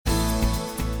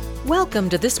Welcome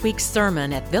to this week's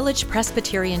sermon at Village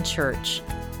Presbyterian Church.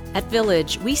 At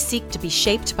Village, we seek to be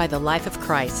shaped by the life of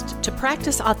Christ, to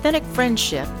practice authentic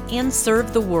friendship, and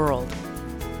serve the world.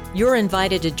 You're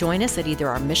invited to join us at either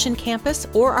our Mission Campus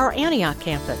or our Antioch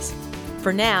campus.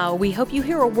 For now, we hope you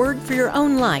hear a word for your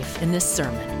own life in this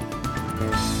sermon.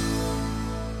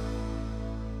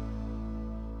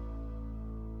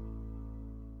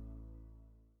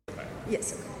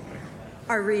 Yes.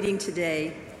 Our reading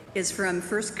today is from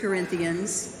 1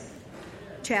 Corinthians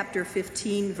chapter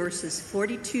 15, verses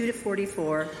 42 to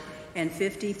 44 and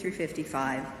 50 through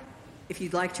 55. If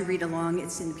you'd like to read along,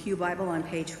 it's in the Pew Bible on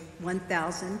page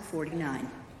 1049.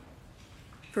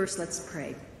 First, let's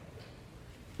pray.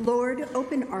 Lord,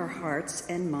 open our hearts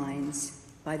and minds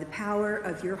by the power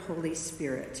of your Holy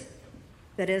Spirit,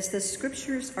 that as the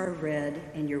scriptures are read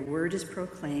and your word is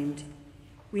proclaimed,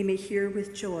 we may hear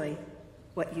with joy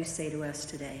what you say to us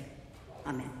today.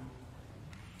 Amen.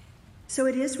 So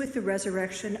it is with the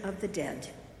resurrection of the dead.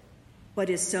 What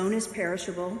is sown is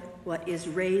perishable, what is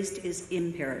raised is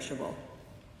imperishable.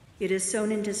 It is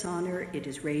sown in dishonor, it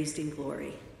is raised in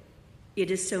glory.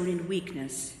 It is sown in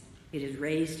weakness, it is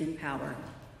raised in power.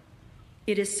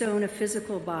 It is sown a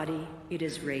physical body, it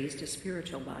is raised a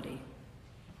spiritual body.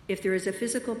 If there is a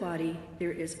physical body,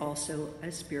 there is also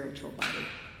a spiritual body.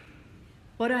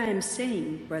 What I am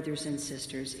saying, brothers and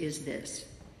sisters, is this: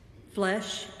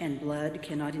 flesh and blood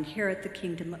cannot inherit the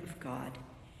kingdom of God,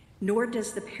 nor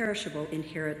does the perishable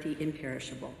inherit the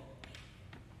imperishable.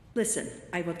 Listen,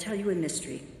 I will tell you a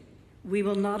mystery. We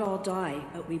will not all die,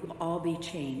 but we will all be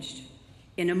changed.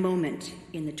 In a moment,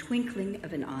 in the twinkling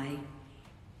of an eye,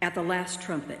 at the last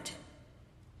trumpet.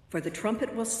 For the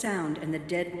trumpet will sound, and the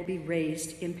dead will be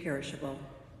raised imperishable,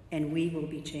 and we will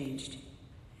be changed.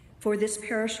 For this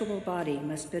perishable body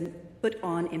must put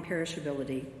on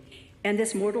imperishability, and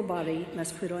this mortal body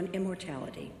must put on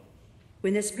immortality.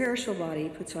 When this perishable body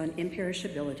puts on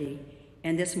imperishability,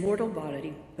 and this mortal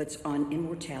body puts on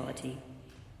immortality,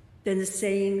 then the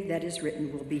saying that is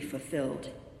written will be fulfilled: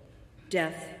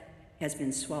 death has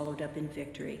been swallowed up in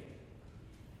victory.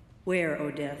 Where,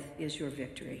 O death, is your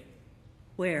victory?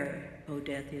 Where, O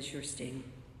death, is your sting?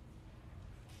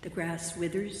 The grass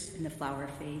withers and the flower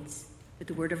fades, but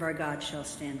the word of our God shall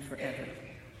stand forever.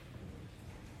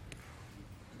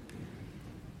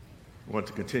 I want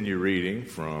to continue reading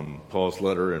from Paul's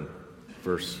letter in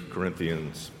 1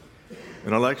 Corinthians.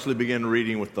 And I'll actually begin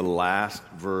reading with the last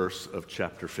verse of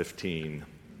chapter 15.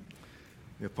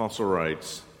 The apostle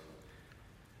writes,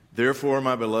 "Therefore,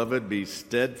 my beloved, be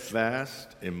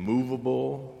steadfast,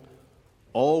 immovable,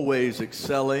 always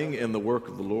excelling in the work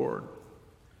of the Lord,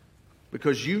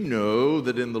 because you know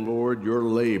that in the Lord your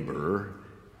labor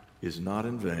is not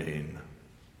in vain."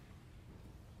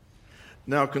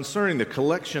 Now, concerning the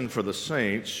collection for the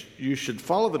saints, you should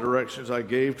follow the directions I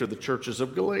gave to the churches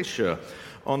of Galatia.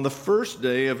 On the first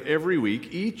day of every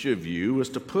week, each of you is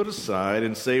to put aside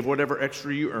and save whatever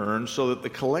extra you earn, so that the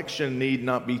collection need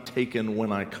not be taken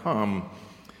when I come.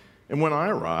 And when I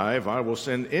arrive, I will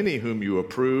send any whom you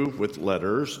approve with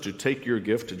letters to take your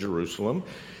gift to Jerusalem.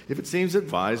 If it seems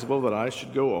advisable that I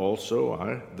should go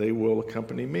also, they will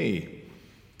accompany me.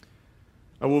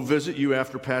 I will visit you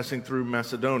after passing through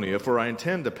Macedonia, for I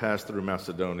intend to pass through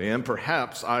Macedonia, and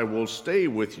perhaps I will stay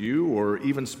with you or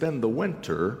even spend the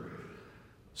winter,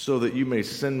 so that you may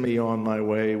send me on my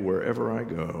way wherever I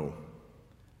go.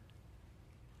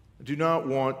 I do not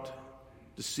want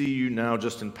to see you now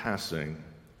just in passing,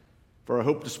 for I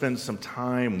hope to spend some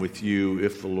time with you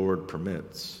if the Lord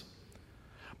permits.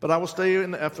 But I will stay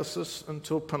in Ephesus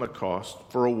until Pentecost,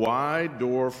 for a wide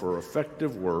door for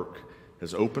effective work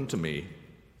has opened to me,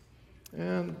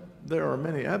 and there are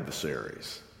many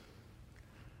adversaries.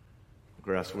 The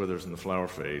grass withers and the flower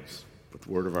fades, but the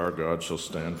word of our God shall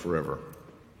stand forever.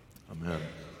 Amen.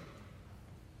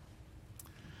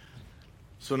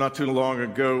 So not too long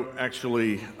ago,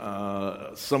 actually,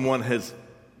 someone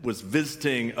was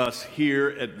visiting us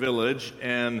here at Village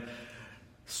and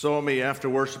saw me after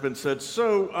worship and said,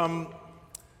 "So,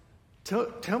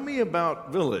 tell me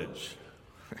about Village."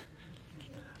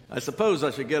 I suppose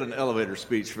I should get an elevator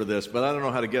speech for this, but I don't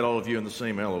know how to get all of you in the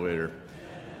same elevator.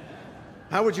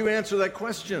 How would you answer that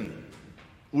question?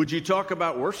 Would you talk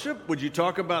about worship? Would you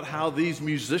talk about how these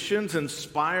musicians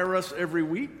inspire us every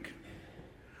week?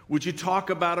 Would you talk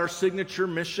about our signature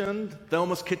mission,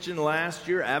 Thelma's Kitchen last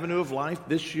year, Avenue of Life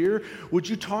this year? Would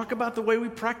you talk about the way we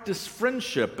practice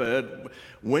friendship at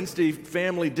Wednesday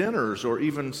family dinners or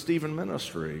even Stephen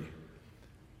Ministry?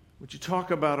 Would you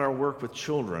talk about our work with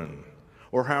children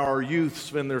or how our youth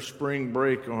spend their spring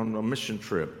break on a mission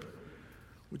trip?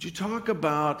 Would you talk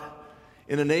about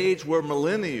In an age where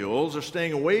millennials are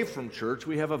staying away from church,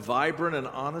 we have a vibrant and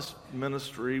honest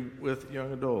ministry with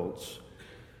young adults.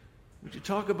 Would you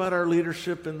talk about our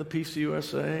leadership in the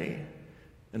PCUSA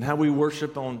and how we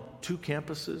worship on 2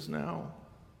 campuses now?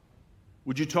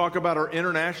 Would you talk about our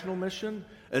international mission,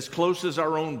 as close as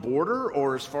our own border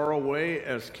or as far away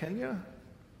as Kenya?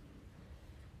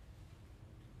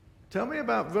 Tell me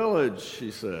about Village, she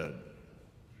said.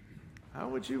 How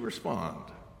would you respond?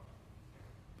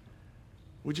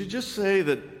 Would you just say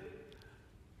that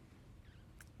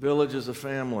Village is a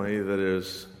family that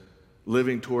is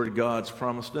living toward God's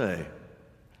promised day,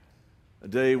 a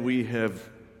day we have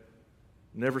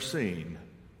never seen,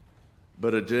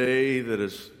 but a day that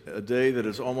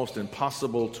is almost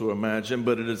impossible to imagine,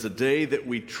 but it is a day that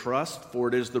we trust, for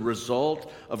it is the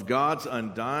result of God's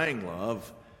undying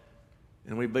love,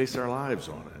 and we base our lives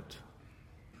on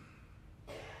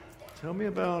it. Tell me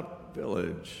about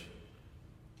Village.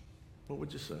 What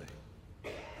would you say?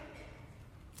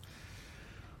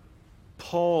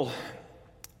 Paul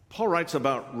writes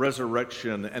about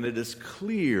resurrection, and it is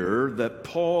clear that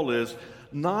Paul is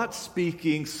not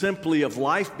speaking simply of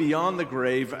life beyond the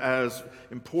grave, as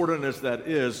important as that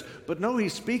is, but no,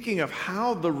 he's speaking of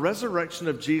how the resurrection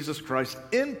of Jesus Christ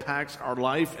impacts our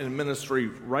life and ministry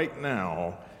right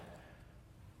now.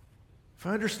 If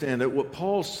I understand it, what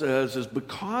Paul says is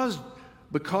because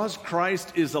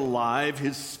Christ is alive,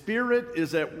 his Spirit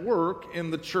is at work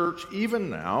in the church even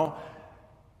now,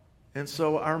 and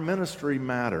so our ministry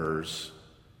matters.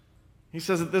 He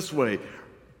says it this way: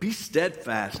 be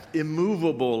steadfast,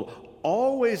 immovable,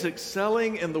 always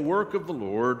excelling in the work of the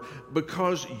Lord,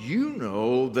 because you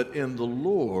know that in the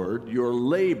Lord your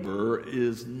labor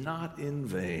is not in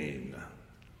vain.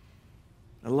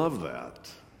 I love that.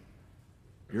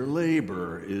 Your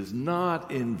labor is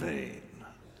not in vain.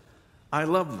 I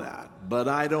love that, but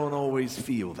I don't always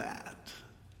feel that.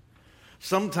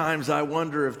 Sometimes I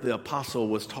wonder if the apostle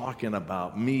was talking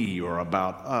about me or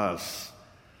about us.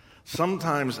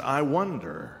 Sometimes I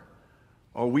wonder,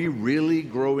 are we really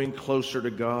growing closer to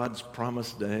God's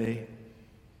promised day?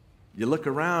 You look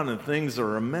around and things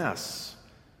are a mess.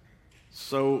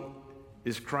 So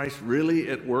is Christ really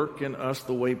at work in us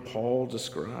the way Paul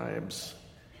describes?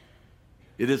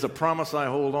 It is a promise I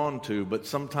hold on to, but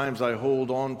sometimes I hold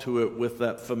on to it with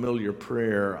that familiar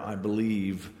prayer, I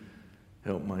believe,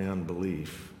 help my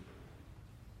unbelief.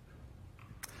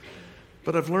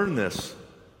 But I've learned this.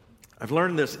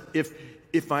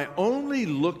 If I only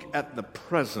look at the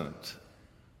present,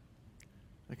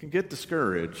 I can get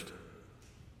discouraged.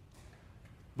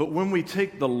 But when we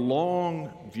take the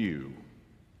long view,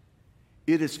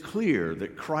 it is clear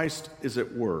that Christ is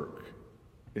at work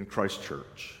in Christ's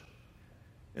church,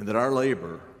 and that our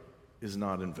labor is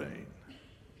not in vain.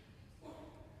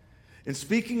 In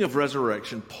speaking of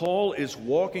resurrection, Paul is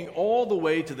walking all the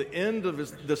way to the end of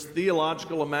this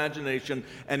theological imagination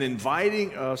and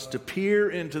inviting us to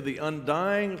peer into the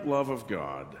undying love of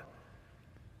God.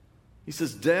 He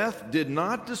says, death did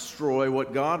not destroy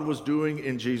what God was doing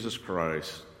in Jesus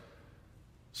Christ.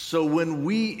 So when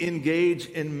we engage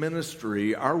in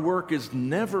ministry, our work is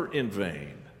never in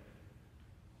vain.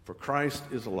 For Christ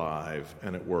is alive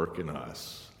and at work in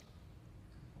us.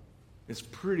 It's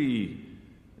pretty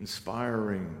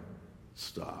inspiring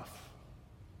stuff.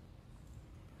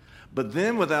 But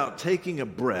then, without taking a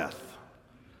breath,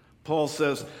 Paul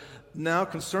says, now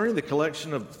concerning the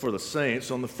collection for the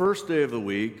saints, on the first day of the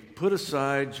week, put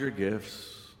aside your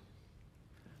gifts.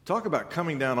 Talk about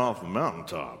coming down off the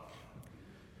mountaintop.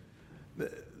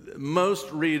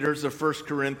 Most readers of 1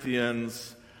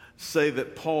 Corinthians say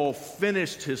that Paul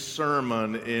finished his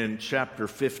sermon in chapter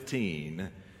 15,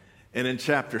 and in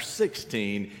chapter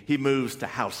 16 he moves to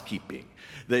housekeeping.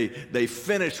 They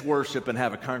finish worship and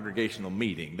have a congregational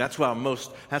meeting. That's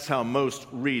how most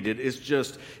read it. It's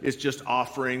just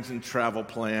offerings and travel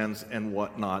plans and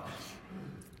whatnot.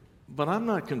 But I'm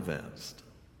not convinced.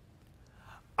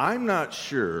 I'm not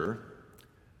sure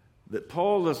that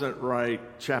Paul doesn't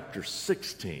write chapter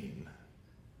 16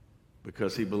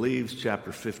 because he believes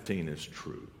chapter 15 is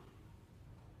true.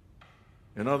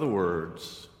 In other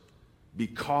words,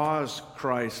 because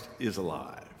Christ is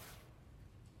alive,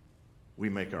 we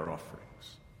make our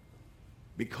offerings.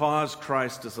 Because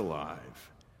Christ is alive,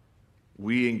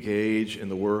 we engage in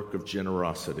the work of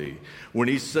generosity. When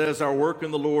he says our work in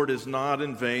the Lord is not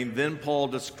in vain, then Paul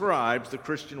describes the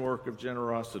Christian work of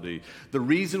generosity. The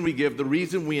reason we give, the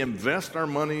reason we invest our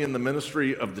money in the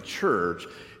ministry of the church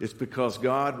is because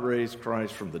God raised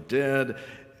Christ from the dead,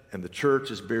 and the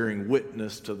church is bearing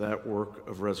witness to that work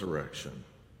of resurrection.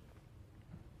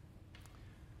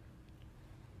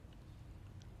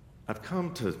 I've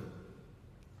come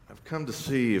I've come to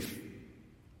see if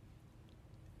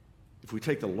we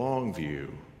take the long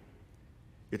view,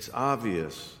 it's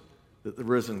obvious that the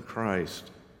risen Christ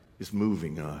is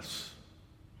moving us,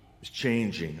 is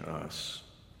changing us,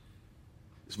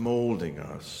 is molding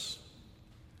us.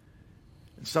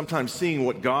 And sometimes seeing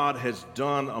what God has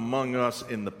done among us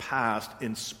in the past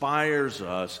inspires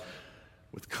us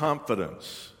with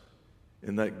confidence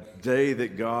in that day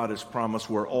that God has promised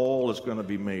where all is going to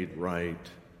be made right.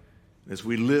 As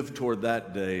we live toward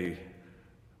that day,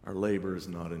 our labor is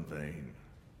not in vain.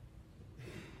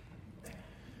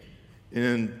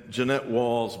 In Jeanette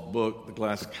Wall's book, The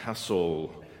Glass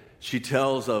Castle, she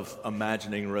tells of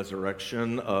imagining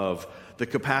resurrection, of the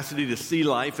capacity to see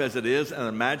life as it is and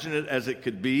imagine it as it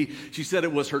could be. She said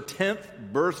it was her 10th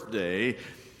birthday,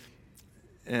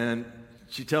 and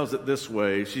she tells it this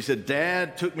way. She said,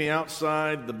 "Dad took me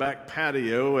outside the back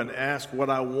patio and asked what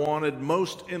I wanted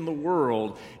most in the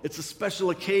world. It's a special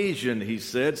occasion," he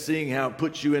said, "seeing how it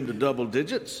puts you into double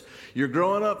digits. You're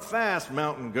growing up fast,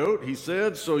 mountain goat," he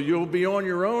said, "so you'll be on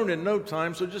your own in no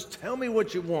time, so just tell me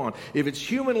what you want. If it's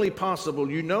humanly possible,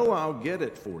 you know I'll get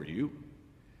it for you."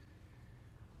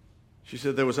 She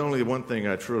said, "There was only one thing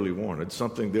I truly wanted,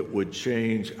 something that would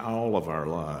change all of our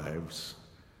lives.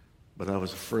 But I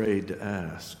was afraid to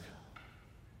ask."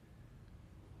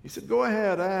 He said, "Go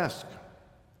ahead, ask."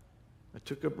 I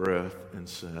took a breath and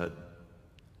said,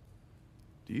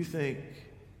 Do you think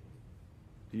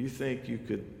you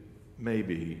could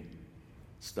maybe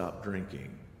stop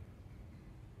drinking?"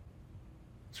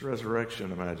 It's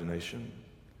resurrection imagination,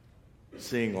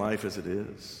 seeing life as it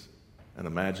is and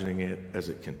imagining it as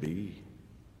it can be.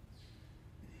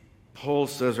 Paul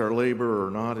says our labor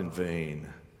are not in vain,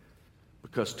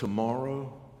 because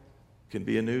tomorrow can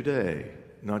be a new day,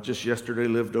 not just yesterday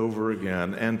lived over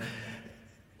again.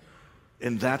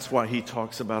 And that's why he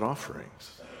talks about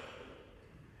offerings.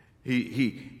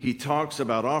 He talks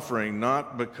about offering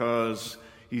not because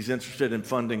he's interested in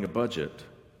funding a budget.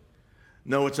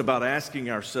 No, it's about asking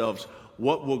ourselves,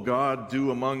 what will God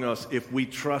do among us if we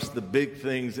trust the big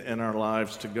things in our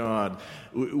lives to God?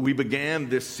 We began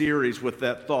this series with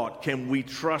that thought. Can we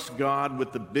trust God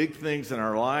with the big things in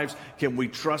our lives? Can we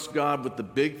trust God with the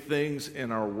big things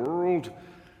in our world?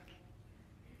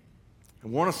 I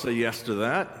want to say yes to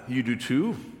that. You do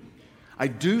too. I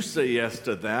do say yes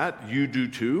to that. You do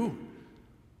too.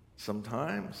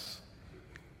 Sometimes.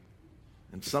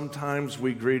 And sometimes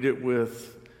we greet it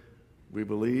with, we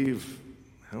believe,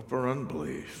 help our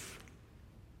unbelief.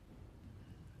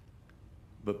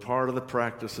 But part of the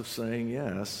practice of saying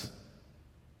yes,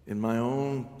 in my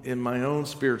own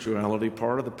spirituality,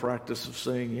 part of the practice of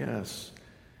saying yes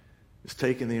is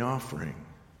taking the offering.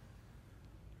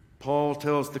 Paul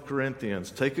tells the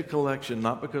Corinthians, take a collection,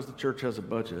 not because the church has a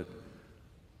budget,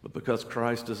 but because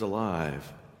Christ is alive,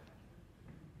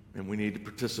 and we need to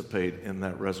participate in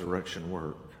that resurrection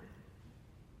work.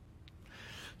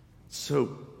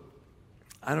 So,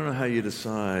 I don't know how you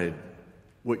decide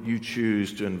what you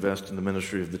choose to invest in the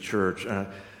ministry of the church.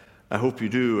 I hope you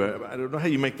do. I don't know how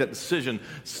you make that decision.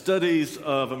 Studies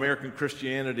of American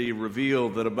Christianity reveal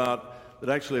that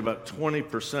actually about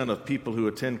 20% of people who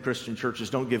attend Christian churches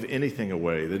don't give anything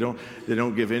away. They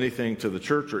don't give anything to the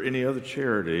church or any other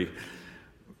charity.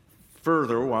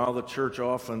 Further, while the church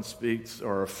often speaks,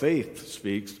 or faith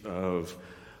speaks of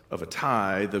a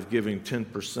tithe, of giving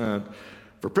 10%,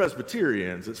 for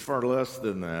Presbyterians, it's far less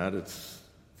than that. It's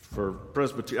for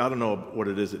I don't know what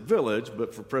it is at Village,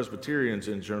 but for Presbyterians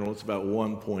in general, it's about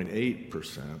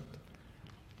 1.8%.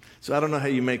 So I don't know how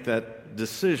you make that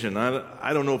decision.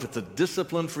 I don't know if it's a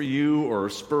discipline for you or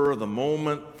a spur of the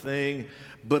moment thing,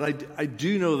 but I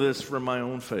do know this from my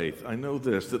own faith. I know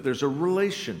this, that there's a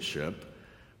relationship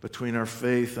between our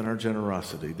faith and our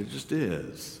generosity. There just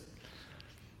is.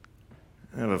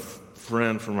 I have a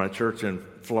friend from my church in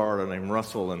Florida named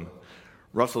Russell, and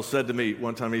Russell said to me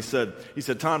one time, he said,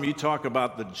 "Tom, you talk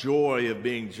about the joy of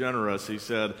being generous." He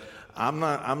said, I'm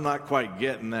not quite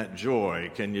getting that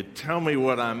joy. Can you tell me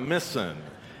what I'm missing?"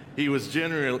 He was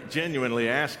genuinely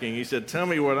asking. He said, "Tell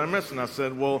me what I'm missing." I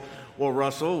said, well,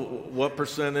 Russell, what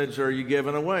percentage are you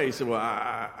giving away?" He said, "Well,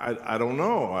 I don't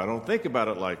know. I don't think about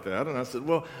it like that." And I said,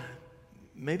 "Well,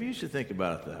 maybe you should think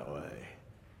about it that way.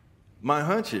 My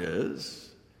hunch is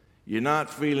you're not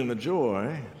feeling the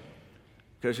joy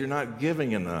because you're not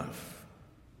giving enough.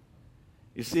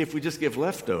 You see, if we just give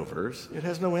leftovers, it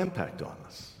has no impact on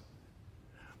us.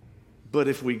 But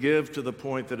if we give to the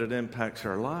point that it impacts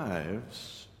our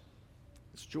lives,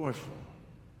 it's joyful."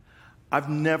 I've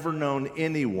never known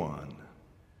anyone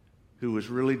who was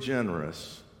really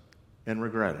generous and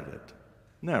regretted it.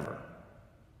 Never.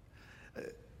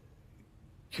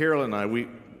 Carol and I,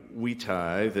 we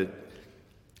tithe,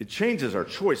 it changes our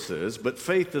choices, but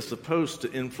faith is supposed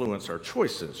to influence our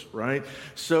choices, right?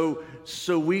 So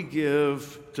we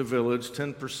give to Village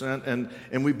 10%,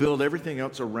 and we build everything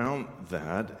else around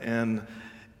that, and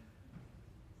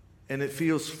it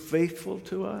feels faithful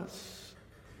to us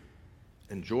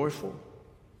and joyful.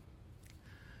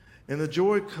 And the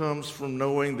joy comes from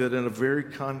knowing that in a very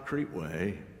concrete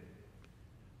way,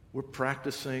 we're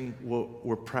practicing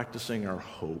our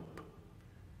hope.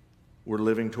 We're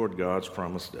living toward God's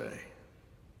promised day.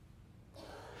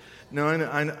 Now,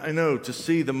 I know to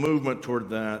see the movement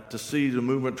toward that, to see the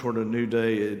movement toward a new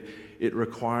day, it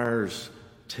requires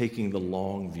taking the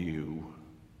long view.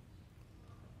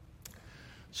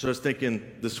 So I was thinking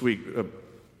this week,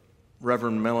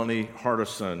 Reverend Melanie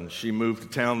Hardison, she moved to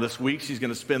town this week. She's going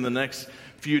to spend the next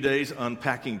few days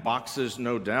unpacking boxes,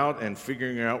 no doubt, and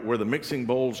figuring out where the mixing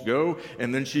bowls go.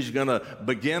 And then she's going to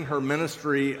begin her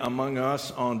ministry among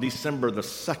us on December the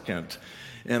 2nd.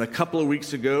 And a couple of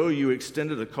weeks ago, you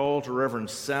extended a call to Reverend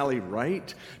Sally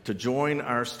Wright to join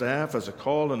our staff as a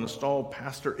called and installed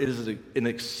pastor. It is an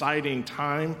exciting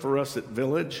time for us at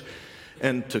Village.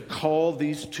 And to call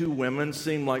these two women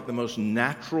seemed like the most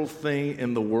natural thing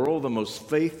in the world, the most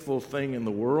faithful thing in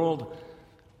the world.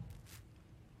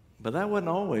 But that wasn't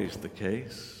always the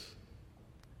case.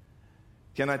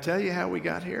 Can I tell you how we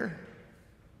got here?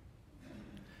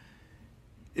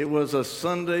 It was a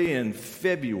Sunday in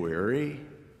February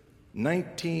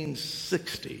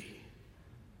 1960.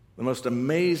 The most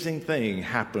amazing thing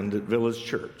happened at Village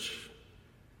Church.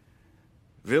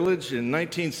 Village in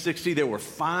 1960, there were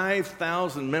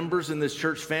 5,000 members in this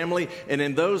church family, and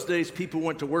in those days, people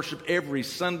went to worship every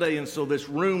Sunday, and so this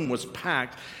room was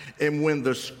packed, and when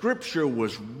the scripture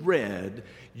was read,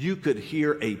 you could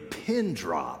hear a pin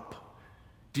drop.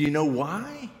 Do you know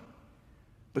why?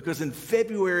 Because in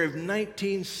February of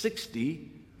 1960,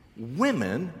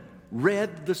 women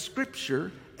read the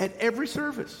scripture at every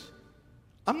service.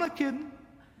 I'm not kidding.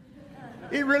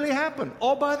 It really happened,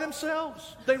 all by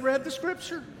themselves. They read the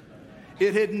scripture.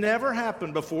 It had never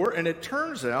happened before, and it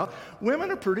turns out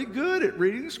women are pretty good at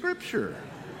reading the scripture.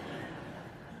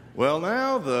 Well,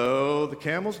 now, though, the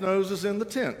camel's nose is in the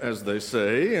tent, as they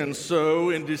say, and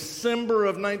so in December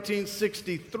of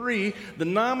 1963, the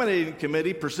nominating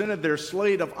committee presented their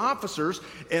slate of officers,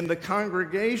 and the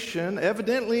congregation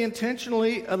evidently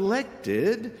intentionally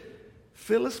elected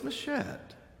Phyllis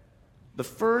Machette, the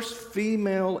first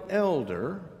female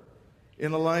elder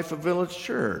in the life of Village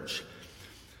Church.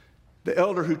 The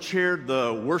elder who chaired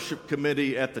the worship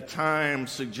committee at the time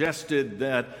suggested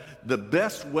that the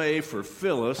best way for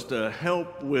Phyllis to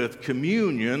help with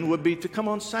communion would be to come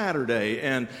on Saturday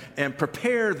and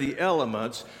prepare the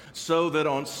elements so that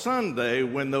on Sunday,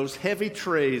 when those heavy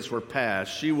trays were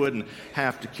passed, she wouldn't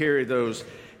have to carry those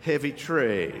heavy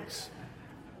trays.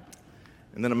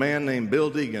 And then a man named Bill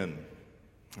Deegan,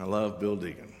 I love Bill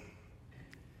Deegan,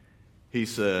 he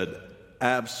said,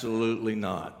 absolutely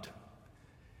not.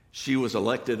 She was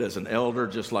elected as an elder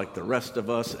just like the rest of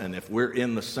us, and if we're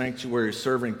in the sanctuary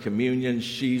serving communion,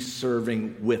 she's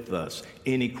serving with us.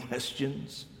 Any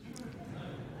questions?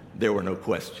 There were no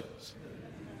questions.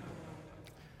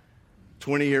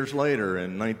 20 years later,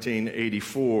 in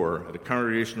 1984, at a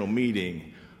congregational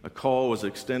meeting, a call was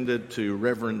extended to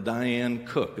Reverend Diane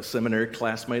Cook, a seminary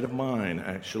classmate of mine,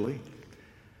 actually.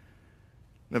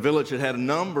 The Village had had a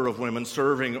number of women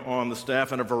serving on the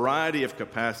staff in a variety of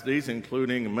capacities,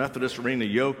 including Methodist Rena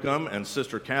Yoakum and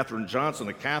Sister Catherine Johnson,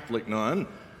 a Catholic nun.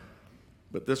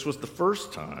 But this was the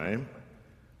first time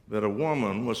that a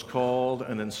woman was called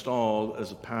and installed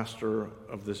as a pastor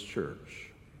of this church.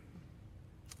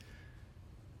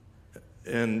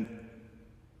 And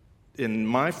in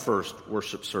my first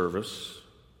worship service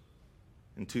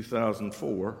in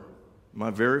 2004, my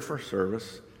very first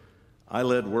service, I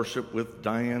led worship with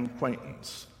Diane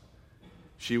Quaintance.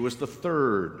 She was the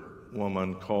third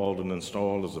woman called and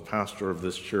installed as a pastor of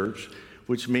this church,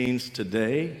 which means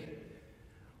today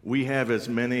we have as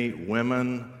many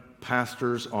women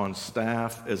pastors on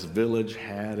staff as Village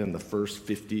had in the first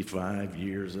 55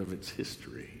 years of its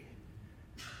history.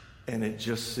 And it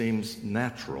just seems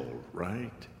natural,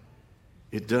 right?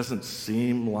 It doesn't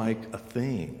seem like a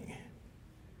thing.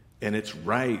 And it's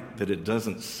right that it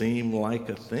doesn't seem like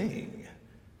a thing.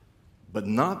 But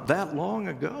not that long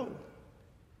ago,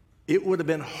 it would have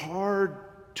been hard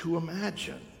to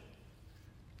imagine.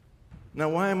 Now,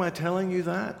 why am I telling you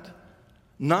that?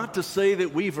 Not to say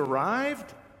that we've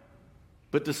arrived,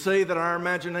 but to say that our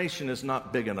imagination is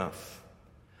not big enough.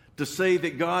 To say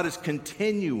that God is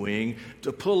continuing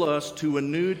to pull us to a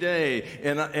new day.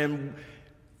 And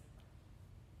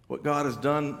what God has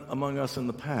done among us in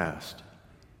the past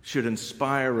should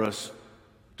inspire us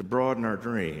to broaden our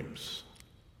dreams.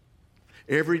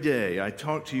 Every day I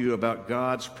talk to you about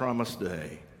God's promised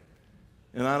day,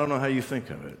 and I don't know how you think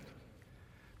of it.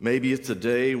 Maybe it's a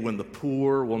day when the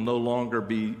poor will no longer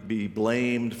be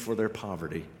blamed for their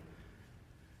poverty.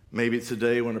 Maybe it's a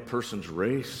day when a person's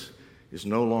race is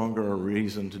no longer a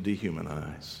reason to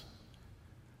dehumanize.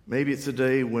 Maybe it's a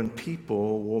day when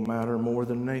people will matter more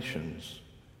than nations.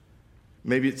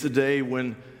 Maybe it's a day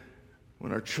when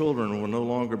our children will no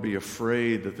longer be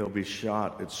afraid that they'll be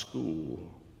shot at school.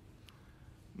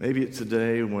 Maybe it's a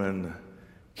day when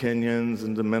Kenyans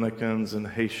and Dominicans and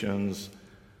Haitians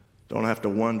don't have to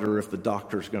wonder if the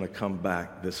doctor's going to come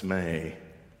back this May.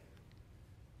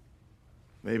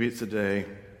 Maybe it's a day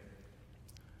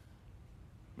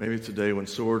when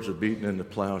swords are beaten into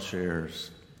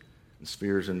plowshares and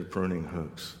spears into pruning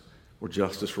hooks, where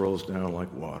justice rolls down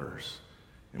like waters,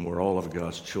 and where all of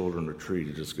God's children are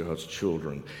treated as God's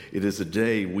children. It is a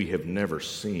day we have never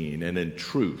seen, and in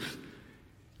truth,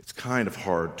 it's kind of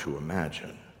hard to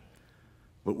imagine.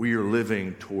 But we are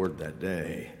living toward that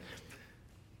day.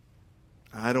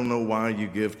 I don't know why you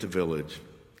give to Village.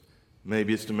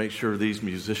 Maybe it's to make sure these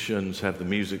musicians have the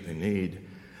music they need.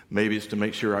 Maybe it's to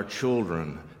make sure our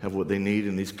children have what they need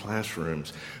in these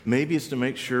classrooms. Maybe it's to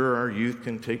make sure our youth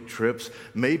can take trips.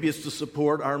 Maybe it's to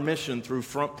support our mission through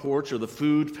Front Porch or the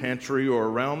food pantry or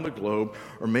around the globe.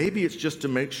 Or maybe it's just to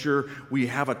make sure we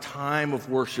have a time of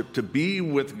worship to be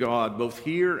with God, both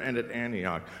here and at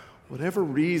Antioch. Whatever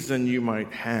reason you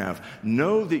might have,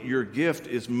 know that your gift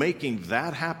is making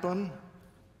that happen.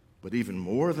 But even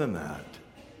more than that,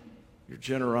 your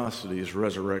generosity is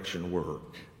resurrection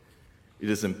work. It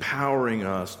is empowering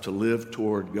us to live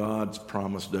toward God's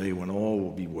promised day when all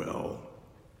will be well.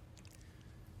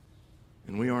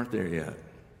 And we aren't there yet.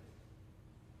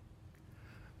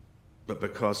 But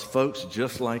because folks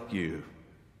just like you,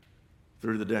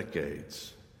 through the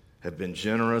decades, have been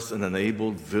generous and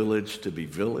enabled Village to be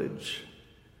Village,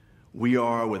 we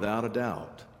are, without a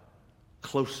doubt,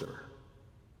 closer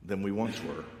than we once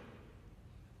were.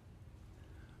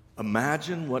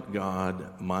 Imagine what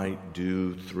God might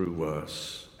do through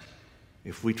us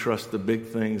if we trust the big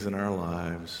things in our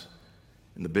lives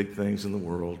and the big things in the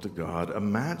world to God.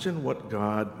 Imagine what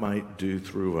God might do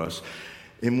through us.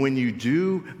 And when you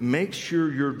do, make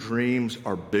sure your dreams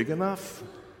are big enough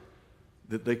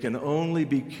that they can only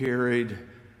be carried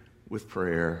with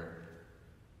prayer.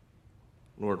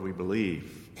 Lord, we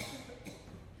believe.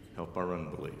 Help our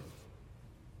unbelief.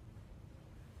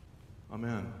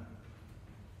 Amen.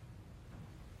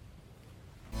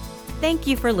 Thank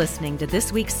you for listening to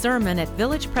this week's sermon at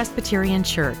Village Presbyterian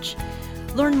Church.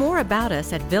 Learn more about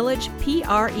us at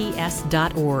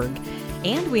villagepres.org,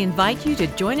 and we invite you to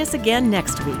join us again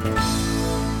next week.